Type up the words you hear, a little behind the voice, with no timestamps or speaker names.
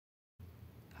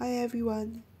Hi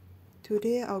everyone,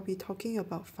 today I'll be talking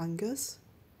about fungus,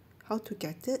 how to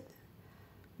get it,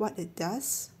 what it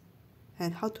does,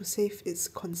 and how to save its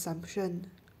consumption.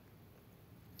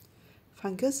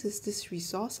 Fungus is this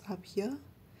resource up here,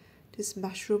 this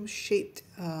mushroom-shaped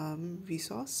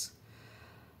resource,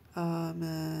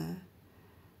 and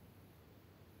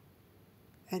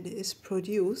it is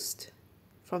produced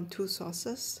from two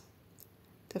sources.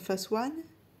 The first one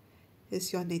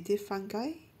is your native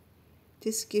fungi.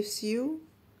 This gives you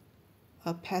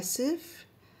a passive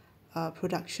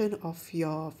production of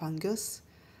your fungus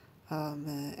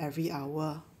every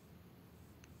hour.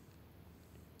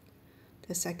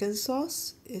 The second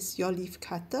source is your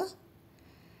Leafcutter.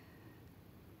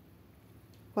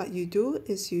 What you do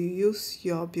is you use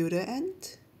your builder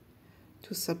ant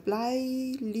to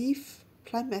supply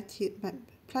plant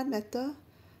matter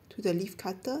to the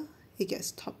Leafcutter. It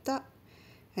gets topped up,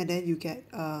 and then you get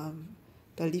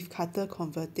the Leafcutter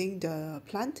converting the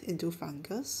plant into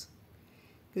fungus.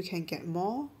 You can get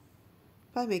more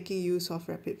by making use of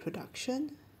rapid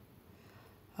production,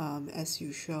 as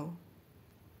usual.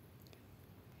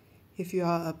 If you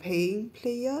are a paying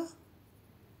player,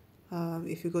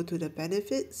 if you go to the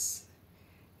benefits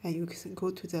and you can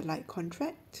go to the light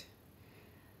contract,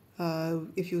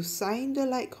 if you sign the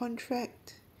light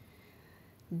contract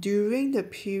during the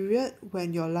period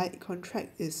when your light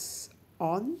contract is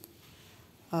on,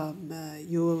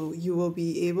 you will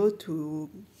be able to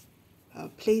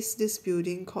place this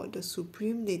building called the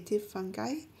Supreme Native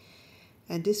Fungi,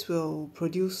 and this will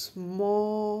produce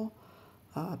more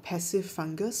passive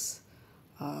fungus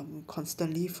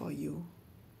constantly for you.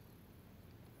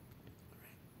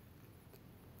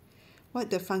 What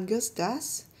the fungus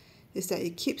does is that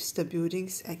it keeps the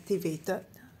buildings activated.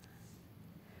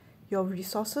 Your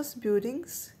resources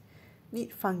buildings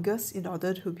need fungus in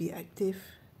order to be active.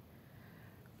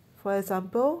 For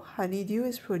example, honeydew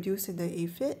is produced in the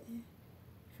aphid.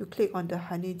 If you click on the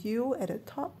honeydew at the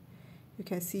top, you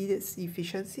can see its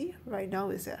efficiency. Right now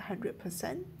it's at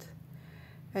 100%,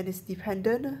 and it's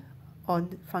dependent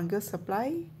on fungus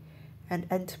supply and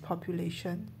ant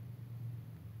population.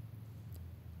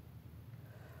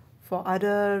 For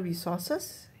other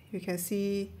resources, you can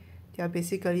see they are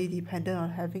basically dependent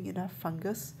on having enough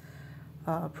fungus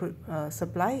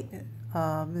supply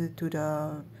to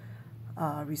the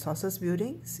resources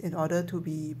buildings in order to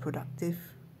be productive.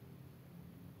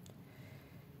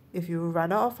 If you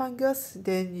run out of fungus,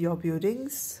 then your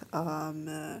buildings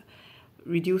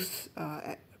produce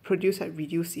at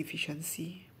reduced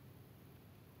efficiency.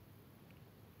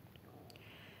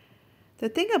 The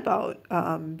thing about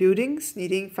buildings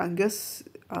needing fungus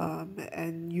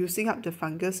and using up the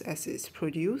fungus as it's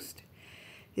produced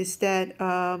is that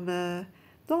not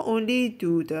only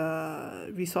do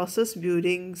the resources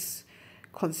buildings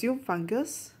consume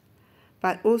fungus,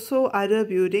 but also other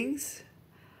buildings,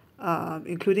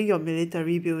 including your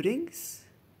military buildings,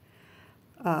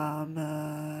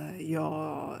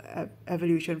 your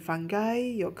evolution fungi,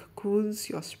 your cocoons,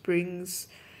 your springs,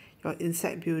 your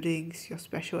insect buildings, your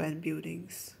special ant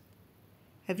buildings.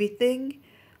 Everything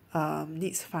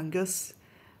needs fungus,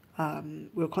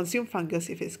 will consume fungus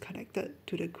if it's connected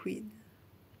to the queen.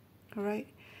 Alright.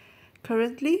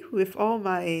 Currently, with all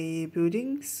my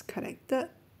buildings connected,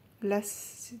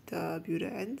 less the builder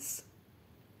ants,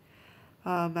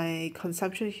 my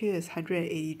consumption here is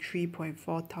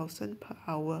 183.4 thousand per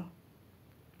hour.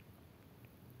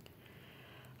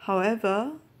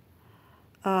 However,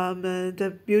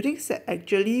 the buildings that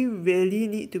actually really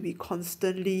need to be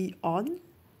constantly on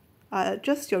are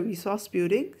just your resource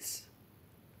buildings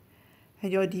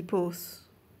and your depots.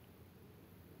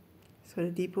 So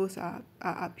the depots are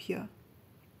up here.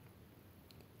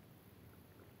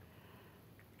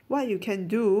 What you can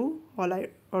do, or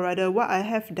rather what I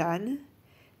have done,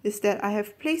 is that I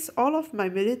have placed all of my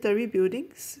military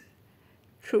buildings,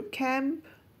 troop camp,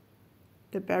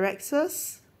 the barracks,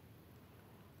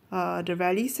 the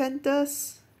rally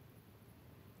centers,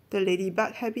 the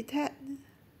Ladybug habitat,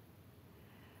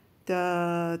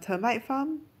 the termite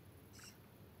farm,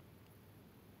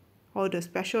 all the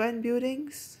special ant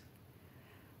buildings,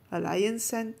 Alliance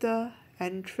Center,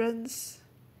 entrance,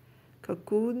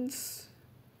 cocoons,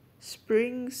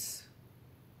 springs.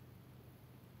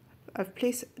 I've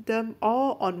placed them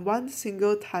all on one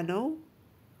single tunnel,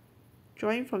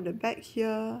 joined from the back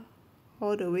here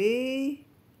all the way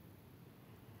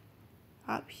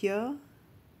up here,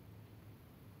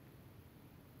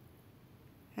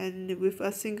 and with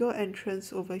a single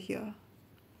entrance over here,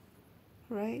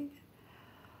 right?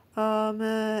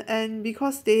 And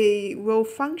because they will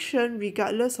function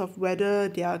regardless of whether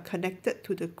they are connected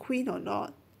to the queen or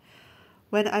not,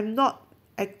 when I'm not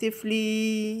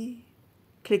actively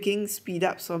clicking speed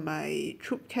ups on my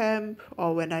troop camp,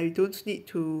 or when I don't need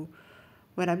to,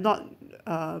 when I'm not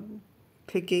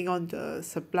clicking on the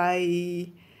supply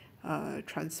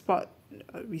transport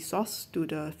resource to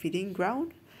the feeding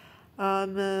ground.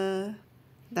 90%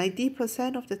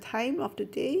 of the time of the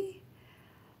day,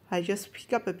 I just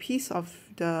pick up a piece of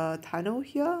the tunnel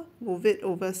here, move it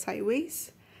over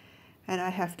sideways, and I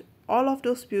have all of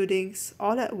those buildings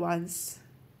all at once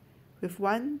with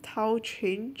one tile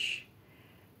change.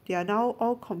 They are now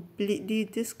all completely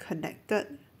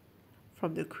disconnected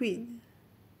from the queen.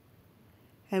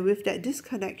 And with that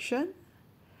disconnection,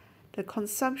 the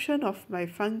consumption of my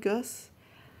fungus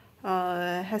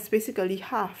has basically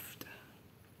halved.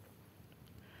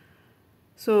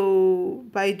 So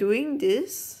by doing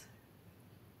this,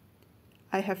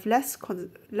 I have less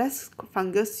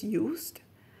fungus used.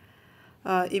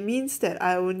 It means that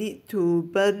I will need to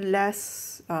burn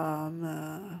less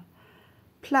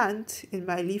plant in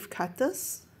my leaf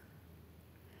cutters.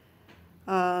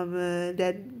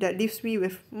 That leaves me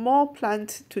with more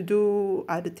plant to do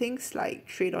other things like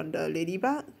trade on the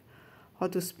Ladybug or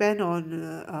to spend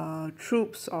on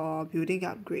troops or building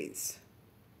upgrades.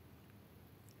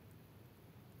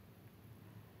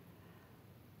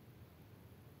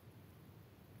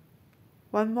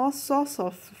 One more source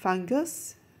of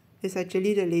fungus is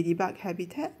actually the Ladybug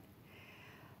habitat.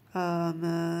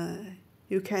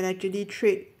 You can actually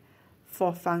trade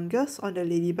for fungus on the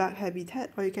Ladybug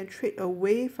habitat, or you can trade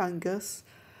away fungus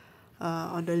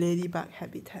on the Ladybug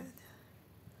habitat.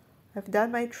 I've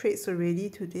done my trades already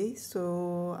today,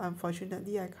 so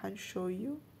unfortunately I can't show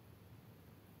you.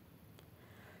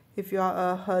 If you are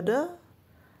a herder,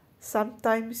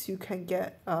 sometimes you can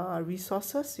get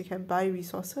resources, you can buy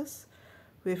resources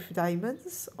with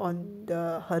diamonds on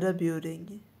the herder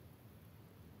building,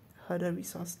 herder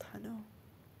resource tunnel.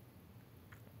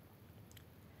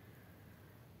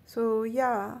 So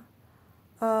yeah,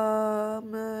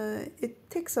 it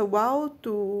takes a while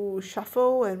to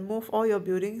shuffle and move all your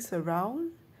buildings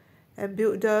around and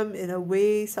build them in a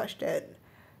way such that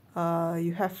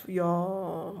you have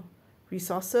your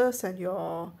resources and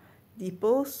your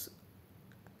depots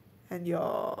and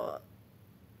your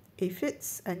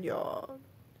aphids and your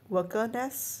worker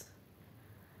nests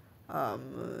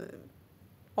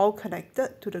all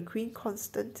connected to the queen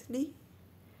constantly,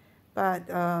 but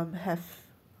have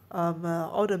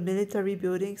all the military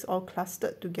buildings all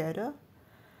clustered together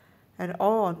and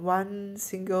all on one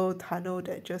single tunnel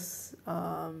that just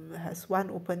has one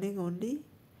opening only.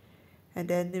 And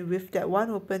then with that one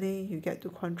opening, you get to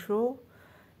control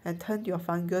and turn your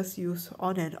fungus use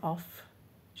on and off,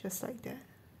 just like that.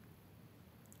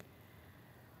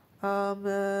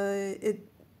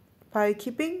 By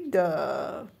keeping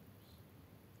the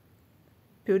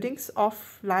buildings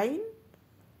offline,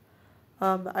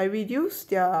 I reduce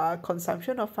their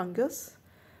consumption of fungus,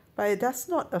 but it does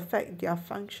not affect their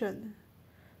function.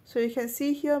 So you can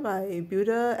see here my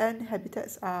builder ant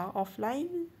habitats are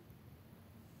offline,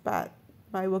 but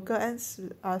my worker ants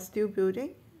are still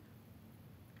building.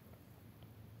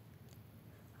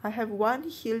 I have one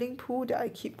healing pool that I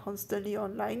keep constantly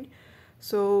online.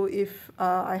 So if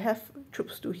I have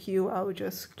troops to heal, I will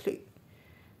just click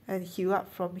and heal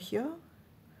up from here.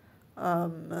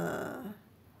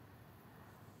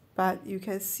 But you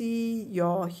can see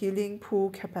your healing pool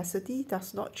capacity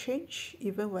does not change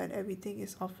even when everything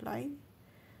is offline.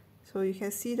 So you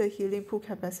can see the healing pool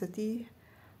capacity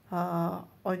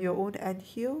on your own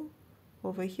anthill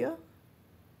over here.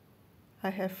 I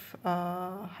have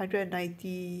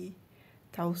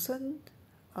 190,000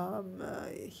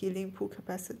 healing pool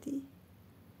capacity.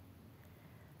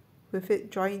 With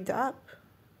it joined up,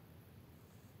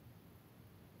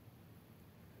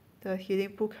 the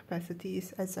healing pool capacity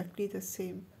is exactly the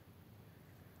same.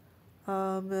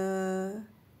 The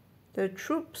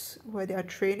troops where they are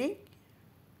training,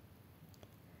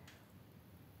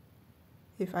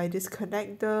 if I can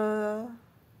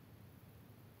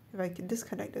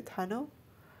disconnect the tunnel,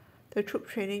 the troop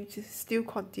training still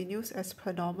continues as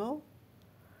per normal.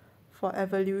 For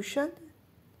evolution,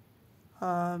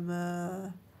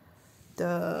 the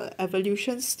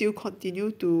evolutions still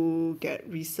continue to get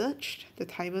researched. The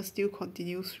timer still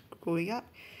continues going up.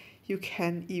 You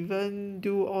can even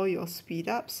do all your speed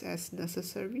ups as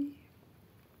necessary.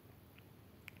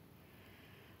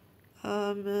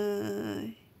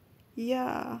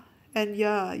 Your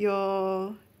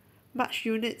march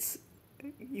units,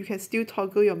 you can still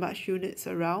toggle your march units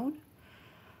around.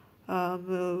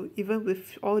 Even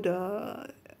with all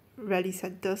the rally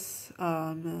centers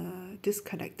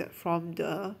disconnected from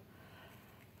the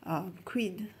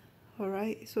queen.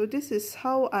 Alright, so this is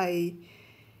how I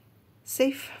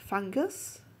save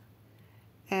fungus,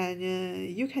 and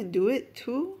you can do it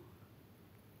too.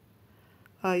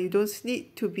 You don't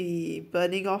need to be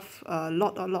burning off a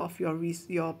lot of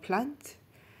your plant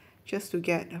just to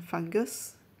get a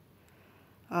fungus.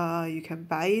 You can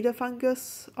buy the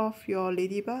fungus of your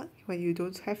ladybug when you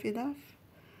don't have enough.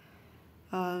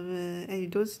 And you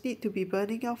don't need to be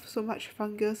burning off so much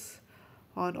fungus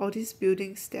on all these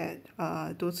buildings that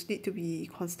don't need to be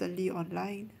constantly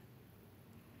online.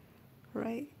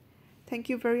 Right? Thank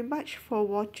you very much for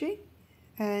watching,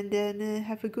 and then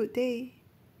have a good day.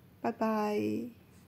 Bye bye.